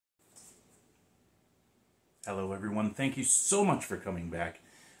Hello, everyone. Thank you so much for coming back.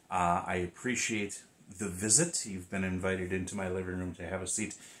 I appreciate the visit. You've been invited into my living room to have a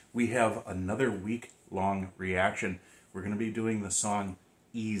seat. We have another week-long reaction. We're going to be doing the song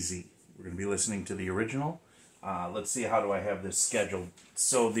Easy. We're going to be listening to the original. Let's see, how do I have this scheduled?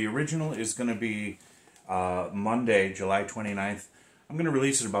 So the original is going to be Monday, July 29th. I'm going to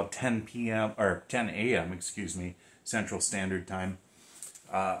release it about 10 p.m. or 10 a.m., excuse me, Central Standard Time.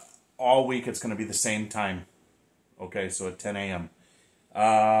 All week it's going to be the same time. Okay, so at 10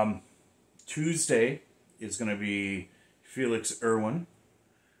 a.m. Tuesday is going to be Felix Irwin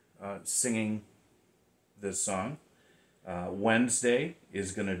singing this song. Wednesday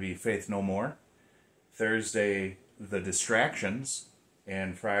is going to be Faith No More. Thursday, The Distractions.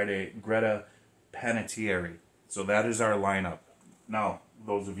 And Friday, Greta Panettiere. So that is our lineup. Now,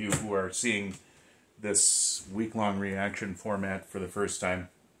 those of you who are seeing this week-long reaction format for the first time,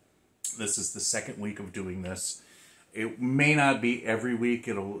 this is the second week of doing this. It may not be every week.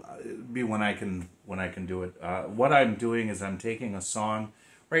 It'll be when I can do it. What I'm doing is I'm taking a song.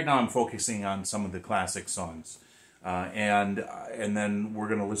 Right now I'm focusing on some of the classic songs. And then we're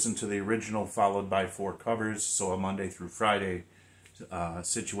going to listen to the original followed by 4 covers. So a Monday through Friday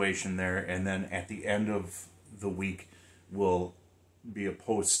situation there. And then at the end of the week will be a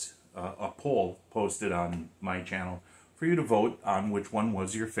poll posted on my channel for you to vote on which one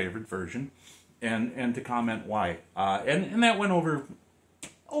was your favorite version, and to comment why. And that went over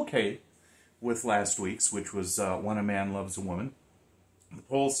okay with last week's, which was When a Man Loves a Woman. The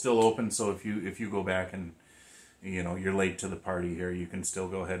poll's still open, so if you go back and you're late to the party here, you can still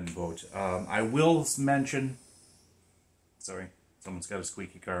go ahead and vote. I will mention, sorry, someone's got a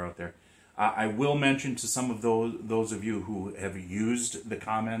squeaky car out there. I will mention to some of those of you who have used the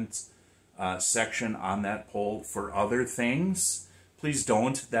comments section on that poll for other things, please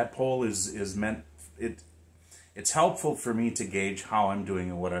don't. That poll is meant, it's helpful for me to gauge how I'm doing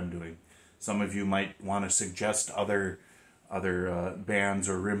and what I'm doing. Some of you might want to suggest other bands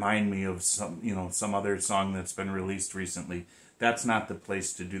or remind me of some other song that's been released recently. That's not the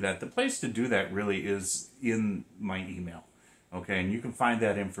place to do that. The place to do that really is in my email. Okay, and you can find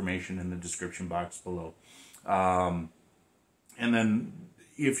that information in the description box below. And then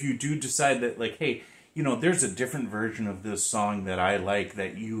if you do decide that, like, hey, there's a different version of this song that I like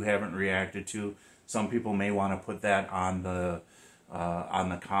that you haven't reacted to, some people may want to put that on the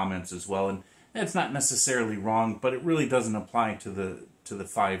comments as well. And it's not necessarily wrong, but it really doesn't apply to the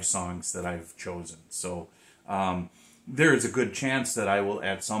 5 songs that I've chosen. So there is a good chance that I will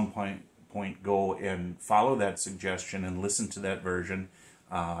at some point go and follow that suggestion and listen to that version.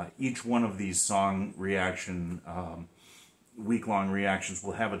 Each one of these song reaction week-long reactions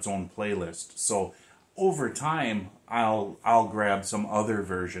will have its own playlist. So over time, I'll grab some other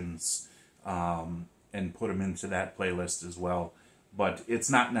versions and put them into that playlist as well. But it's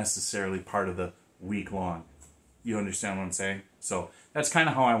not necessarily part of the week-long. You understand what I'm saying? So that's kind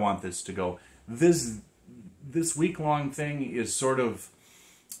of how I want this to go. This week-long thing is sort of,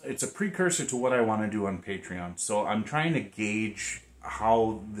 it's a precursor to what I want to do on Patreon. So I'm trying to gauge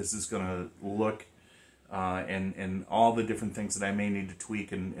how this is going to look, and all the different things that I may need to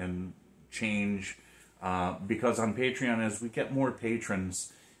tweak and change, because on Patreon, as we get more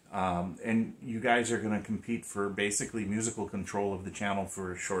patrons, and you guys are going to compete for basically musical control of the channel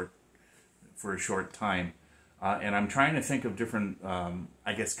for a short time, and I'm trying to think of different,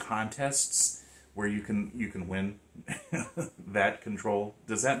 I guess, contests where you can win that control.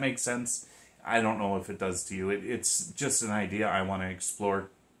 Does that make sense? I don't know if it does to you. It's just an idea I want to explore.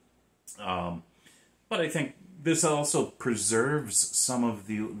 But I think this also preserves some of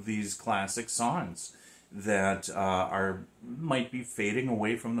these classic songs that might be fading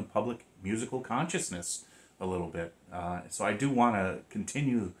away from the public musical consciousness a little bit. So I do want to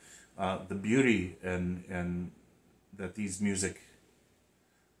continue the beauty and that these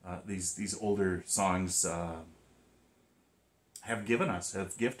these older songs have given us,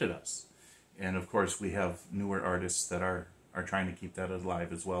 have gifted us. And of course we have newer artists that are trying to keep that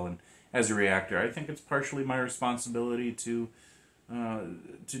alive as well. And as a reactor, I think it's partially my responsibility to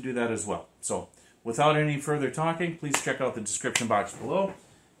do that as well. So without any further talking, please check out the description box below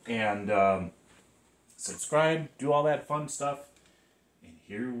and subscribe, do all that fun stuff. And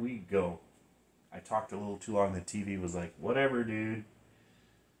here we go. I talked a little too long. The TV was like, whatever, dude.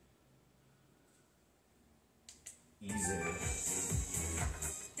 Easy.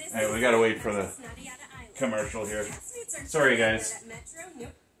 Alright, we gotta wait for the commercial here. Sorry, guys.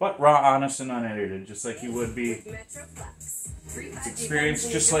 But raw, honest, and unedited, just like you would be. It's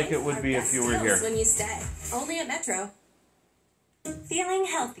experienced just like it would be if you were here. When you stay. Only at Metro. Feeling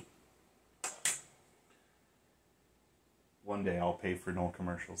healthy. one day I'll pay for no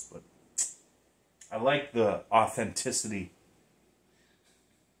commercials, but I like the authenticity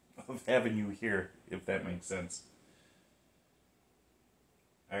of having you here, if that makes sense.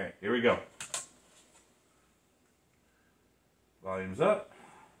 All right, here we go. Volume's up.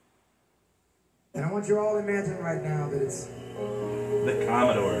 And I want you all to imagine right now that it's the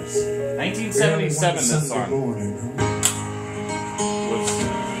Commodores. 1977, this song was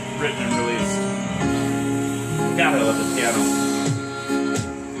written and released. God, I love the piano.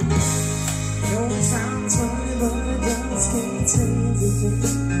 it sounds funny, but I just can't stand it.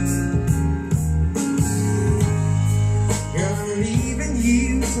 Girl, I'm leaving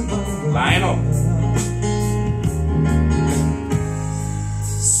you tomorrow. Lionel.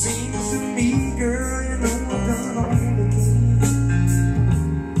 Seems to me, girl, you know I've done all I can.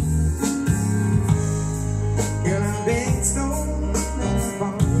 Girl, I beg, stone, and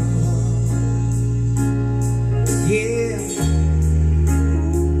borrow. Yeah,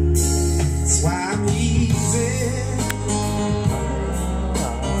 that's why I'm easy.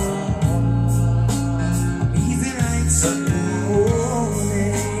 I'm easy like Sunday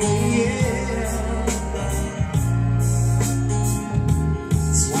morning. Yeah,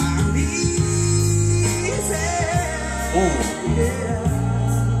 that's why I'm easy. Ooh,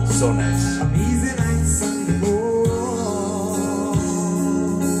 so nice. I'm easy like Sunday morning.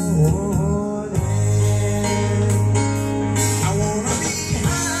 I wanna be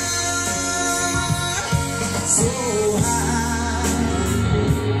high, so high.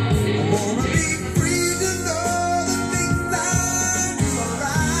 I wanna be free to know the things I do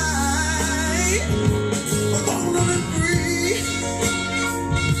right. I wanna be free,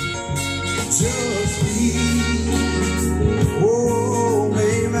 just me. Oh,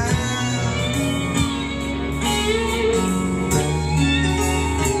 baby.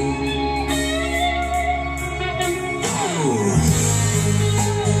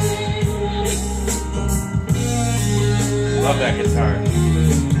 Love that guitar.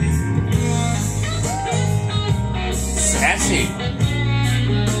 Sassy.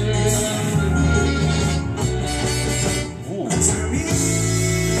 Ooh.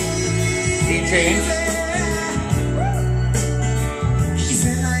 Key change.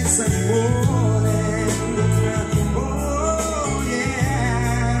 Easy like Sunday morning. Oh,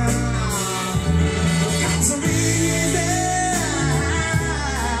 yeah. Got some easy.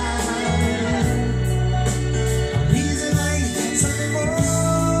 Easy like Sunday morning.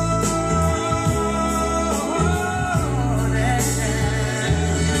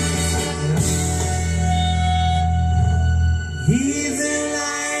 Easy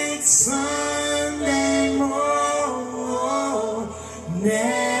like Sunday morning.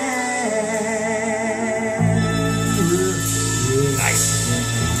 Nice.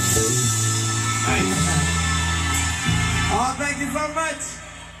 Nice. Oh, thank you so much.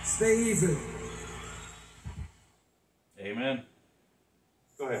 Stay easy. Amen.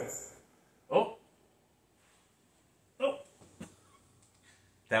 Go ahead. Oh. Oh.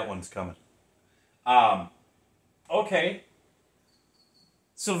 That one's coming. Okay.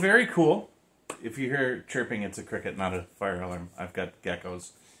 So very cool. If you hear chirping, it's a cricket, not a fire alarm. I've got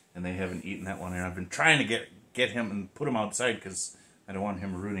geckos, and they haven't eaten that one, and I've been trying to get him and put him outside because I don't want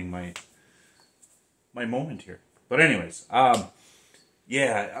him ruining my moment here. But anyways,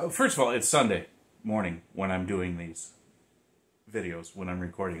 yeah. First of all, it's Sunday morning when I'm doing these videos, when I'm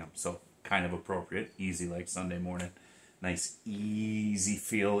recording them, so kind of appropriate. Easy like Sunday morning. Nice easy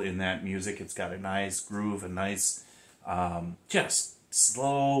feel in that music. It's got a nice groove, a nice just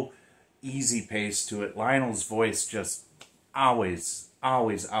slow, easy pace to it. Lionel's voice just always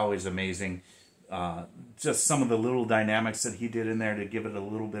amazing. Just some of the little dynamics that he did in there to give it a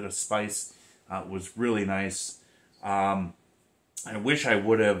little bit of spice was really nice. I wish I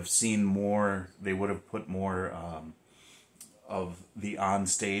would have seen more. They would have put more of the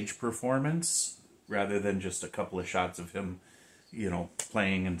on-stage performance rather than just a couple of shots of him, you know,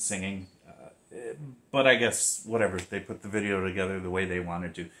 playing and singing. But I guess, whatever, they put the video together the way they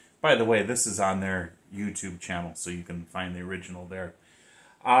wanted to. By the way, this is on their YouTube channel, so you can find the original there.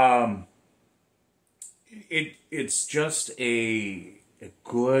 It's just a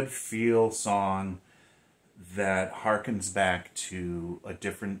good feel song that harkens back to a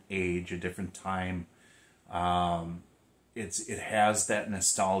different age, a different time. It has that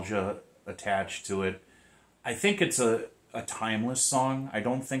nostalgia attached to it. I think it's a timeless song. I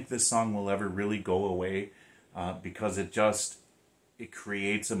don't think this song will ever really go away because it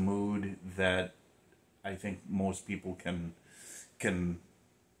creates a mood that I think most people can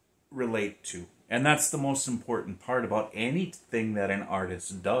relate to. And that's the most important part about anything that an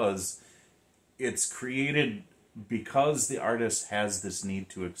artist does. It's created because the artist has this need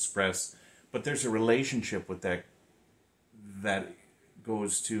to express, but there's a relationship with that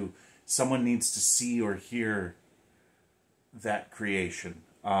goes to someone needs to see or hear that creation.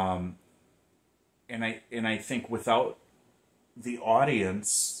 And I think without the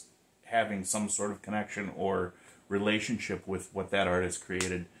audience having some sort of connection or relationship with what that artist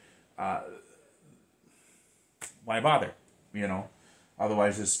created, why bother? You know,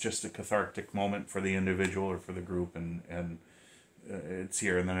 otherwise it's just a cathartic moment for the individual or for the group, and it's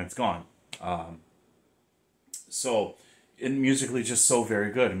here and then it's gone. So, musically, just so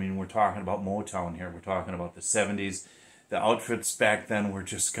very good. I mean, we're talking about Motown here. We're talking about the 70s. The outfits back then were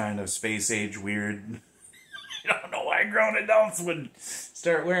just kind of space age weird. I don't know why grown adults would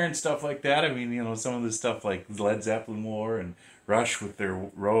start wearing stuff like that. I mean, you know, some of the stuff like Led Zeppelin wore, and Rush with their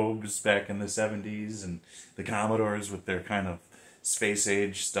robes back in the 70s, and the Commodores with their kind of space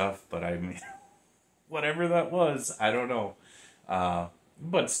age stuff. But I mean, whatever that was, I don't know.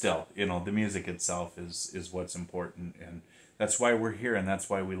 But still, you know, the music itself is what's important, and that's why we're here, and that's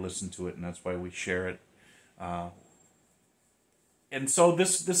why we listen to it, and that's why we share it. And so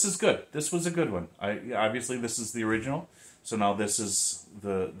this is good. This was a good one. Obviously this is the original, so now this is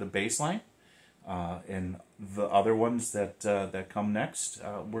the bass line, and the other ones that come next.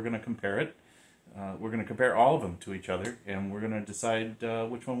 We're gonna compare it. We're gonna compare all of them to each other, and we're gonna decide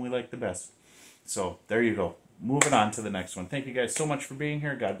which one we like the best. So there you go. Moving on to the next one. Thank you guys so much for being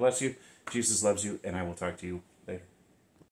here. God bless you. Jesus loves you, and I will talk to you